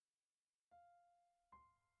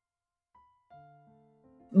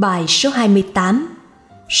Bài số 28.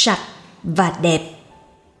 Sạch và đẹp.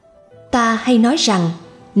 Ta hay nói rằng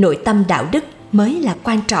nội tâm đạo đức mới là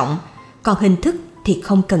quan trọng, còn hình thức thì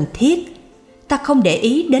không cần thiết. Ta không để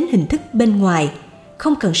ý đến hình thức bên ngoài,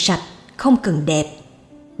 không cần sạch, không cần đẹp.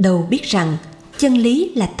 Đâu biết rằng chân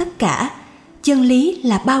lý là tất cả, chân lý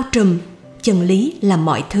là bao trùm, chân lý là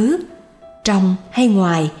mọi thứ. Trong hay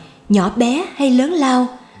ngoài, nhỏ bé hay lớn lao,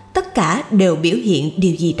 tất cả đều biểu hiện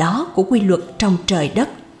điều gì đó của quy luật trong trời đất.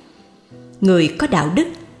 Người có đạo đức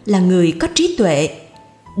là người có trí tuệ.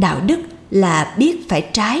 Đạo đức là biết phải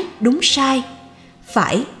trái, đúng sai.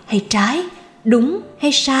 Phải hay trái, đúng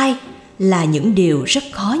hay sai là những điều rất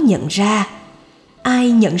khó nhận ra.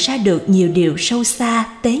 Ai nhận ra được nhiều điều sâu xa,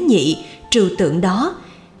 tế nhị, trừu tượng đó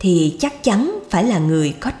thì chắc chắn phải là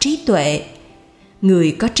người có trí tuệ.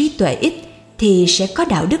 Người có trí tuệ ít thì sẽ có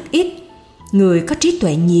đạo đức ít. Người có trí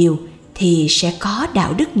tuệ nhiều thì sẽ có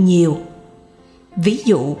đạo đức nhiều. Ví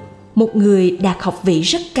dụ, một người đạt học vị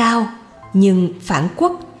rất cao nhưng phản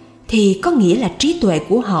quốc thì có nghĩa là trí tuệ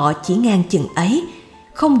của họ chỉ ngang chừng ấy,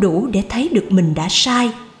 không đủ để thấy được mình đã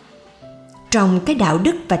sai. Trong cái đạo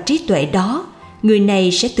đức và trí tuệ đó, người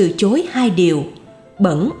này sẽ từ chối hai điều,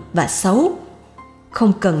 bẩn và xấu.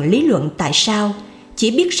 Không cần lý luận tại sao,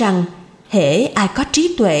 chỉ biết rằng hễ ai có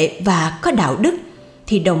trí tuệ và có đạo đức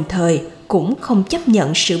thì đồng thời cũng không chấp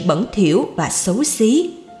nhận sự bẩn thỉu và xấu xí.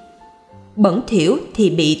 Bẩn thỉu thì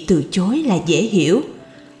bị từ chối là dễ hiểu.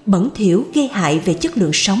 Bẩn thỉu gây hại về chất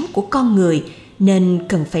lượng sống của con người nên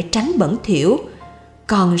cần phải tránh bẩn thỉu.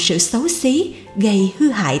 Còn sự xấu xí gây hư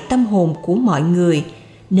hại tâm hồn của mọi người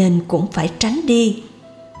nên cũng phải tránh đi.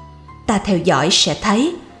 Ta theo dõi sẽ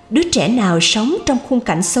thấy đứa trẻ nào sống trong khung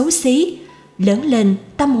cảnh xấu xí, lớn lên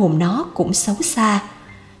tâm hồn nó cũng xấu xa.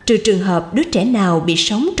 Trừ trường hợp đứa trẻ nào bị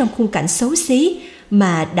sống trong khung cảnh xấu xí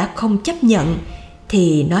mà đã không chấp nhận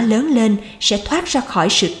thì nó lớn lên sẽ thoát ra khỏi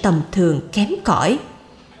sự tầm thường kém cỏi.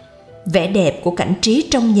 Vẻ đẹp của cảnh trí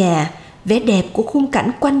trong nhà, vẻ đẹp của khung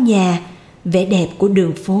cảnh quanh nhà, vẻ đẹp của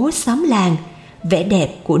đường phố xóm làng, vẻ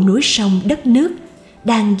đẹp của núi sông đất nước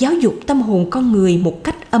đang giáo dục tâm hồn con người một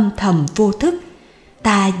cách âm thầm vô thức.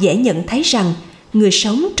 Ta dễ nhận thấy rằng người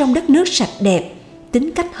sống trong đất nước sạch đẹp,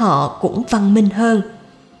 tính cách họ cũng văn minh hơn.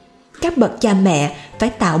 Các bậc cha mẹ phải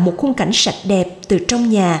tạo một khung cảnh sạch đẹp từ trong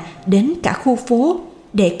nhà đến cả khu phố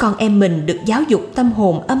để con em mình được giáo dục tâm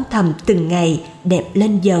hồn âm thầm từng ngày đẹp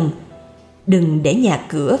lên dần. Đừng để nhà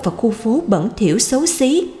cửa và khu phố bẩn thỉu xấu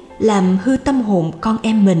xí làm hư tâm hồn con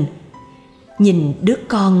em mình. Nhìn đứa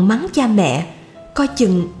con mắng cha mẹ, coi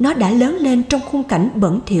chừng nó đã lớn lên trong khung cảnh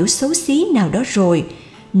bẩn thỉu xấu xí nào đó rồi,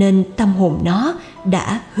 nên tâm hồn nó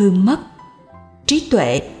đã hư mất. Trí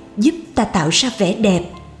tuệ giúp ta tạo ra vẻ đẹp,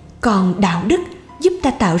 còn đạo đức giúp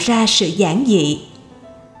ta tạo ra sự giản dị.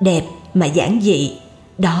 Đẹp mà giản dị,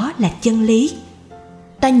 đó là chân lý.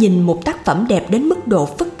 Ta nhìn một tác phẩm đẹp đến mức độ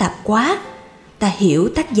phức tạp quá, ta hiểu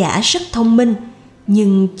tác giả rất thông minh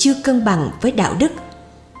nhưng chưa cân bằng với đạo đức.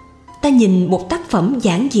 Ta nhìn một tác phẩm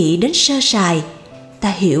giản dị đến sơ sài, ta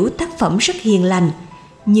hiểu tác phẩm rất hiền lành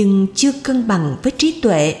nhưng chưa cân bằng với trí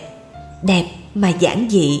tuệ. Đẹp mà giản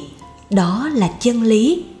dị, đó là chân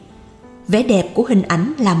lý. Vẻ đẹp của hình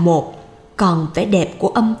ảnh là một, còn vẻ đẹp của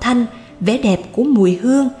âm thanh, vẻ đẹp của mùi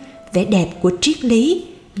hương, vẻ đẹp của triết lý,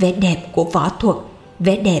 vẻ đẹp của võ thuật,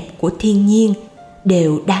 vẻ đẹp của thiên nhiên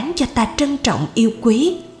đều đáng cho ta trân trọng yêu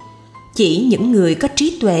quý. Chỉ những người có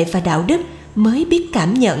trí tuệ và đạo đức mới biết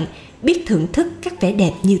cảm nhận, biết thưởng thức các vẻ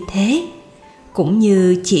đẹp như thế. Cũng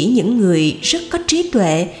như chỉ những người rất có trí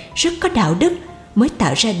tuệ, rất có đạo đức mới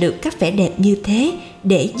tạo ra được các vẻ đẹp như thế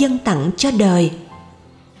để dâng tặng cho đời.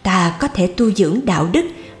 Ta có thể tu dưỡng đạo đức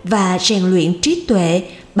và rèn luyện trí tuệ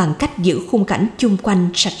bằng cách giữ khung cảnh chung quanh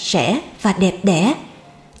sạch sẽ và đẹp đẽ.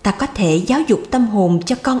 Ta có thể giáo dục tâm hồn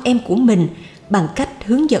cho con em của mình bằng cách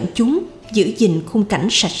hướng dẫn chúng giữ gìn khung cảnh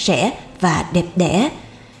sạch sẽ và đẹp đẽ.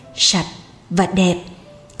 Sạch và đẹp,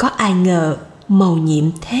 có ai ngờ mầu nhiệm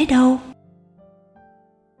thế đâu.